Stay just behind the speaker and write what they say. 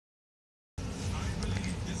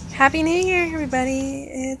Happy New Year, everybody!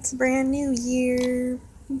 It's a brand new year.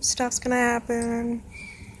 Stuff's gonna happen.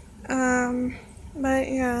 But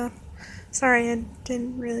yeah, sorry I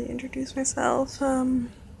didn't really introduce myself. I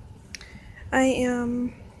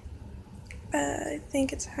am, I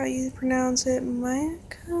think it's how you pronounce it,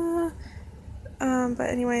 Micah. But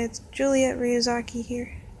anyway, it's Juliet Ryuzaki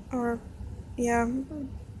here. Or, yeah,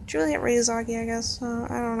 Juliet Ryuzaki, I guess.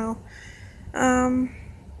 I don't know.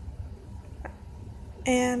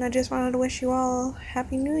 And I just wanted to wish you all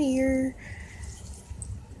Happy New Year.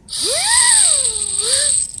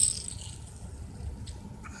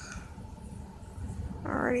 I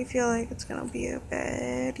already feel like it's gonna be a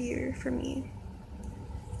bad year for me.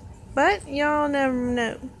 But y'all never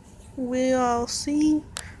know. We'll see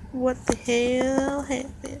what the hell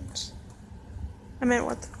happens. I meant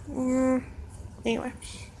what the... anyway.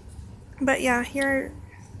 But yeah, here...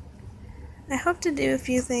 I hope to do a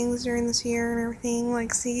few things during this year and everything,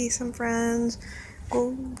 like see some friends,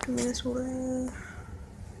 go to Minnesota,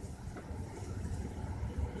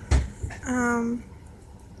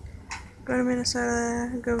 go to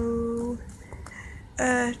Minnesota, go,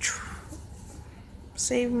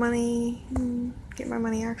 save money, get my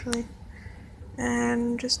money actually,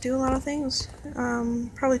 and just do a lot of things.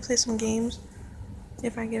 Probably play some games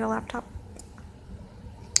if I get a laptop.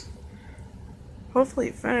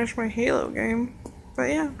 Hopefully finish my Halo game. But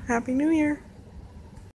yeah, Happy New Year.